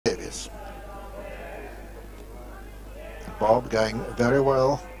Bob going very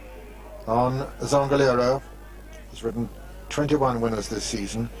well on Zongalero. He's ridden 21 winners this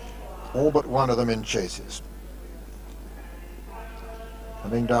season, all but one of them in chases.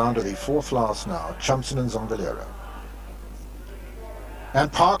 Coming down to the fourth last now, Chumpson and Zongalero.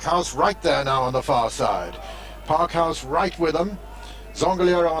 And Parkhouse right there now on the far side. Parkhouse right with them.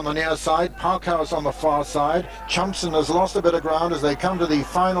 Zongalero on the near side, Parkhouse on the far side. Chumpson has lost a bit of ground as they come to the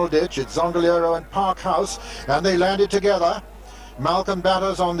final ditch. It's Zongalero and Parkhouse, and they landed together. Malcolm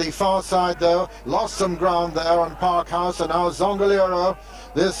Batters on the far side though, lost some ground there on Parkhouse, and now Zongalero,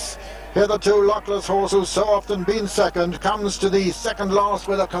 this hitherto luckless horse who's so often been second, comes to the second last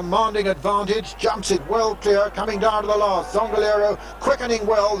with a commanding advantage, jumps it well clear, coming down to the last. Zongalero quickening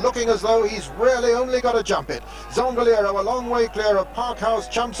well, looking as though he's really only got to jump it. Zongalero a long way clear of Parkhouse,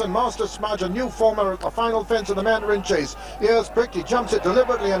 Chumpson, Master Smudge, a new former at the final fence of the Mandarin chase. Ears pricked, he jumps it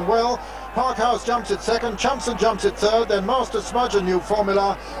deliberately and well. Parkhouse jumps it second, Chumpson jumps it third, then Master Smudge a new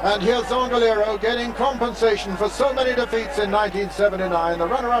formula, and here's Zongalero getting compensation for so many defeats in 1979, the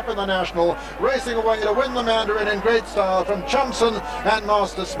runner-up in the National, racing away to win the Mandarin in great style from Chumpson and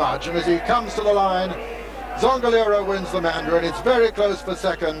Master Smudge. And as he comes to the line, Zongalero wins the Mandarin. It's very close for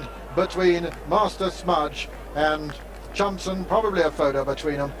second between Master Smudge and Chumpson, probably a photo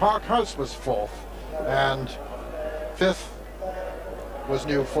between them. Parkhouse was fourth, and fifth was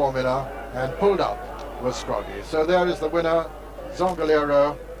new formula, and pulled up was Scroggy. So there is the winner,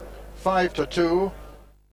 Zongalero, 5-2.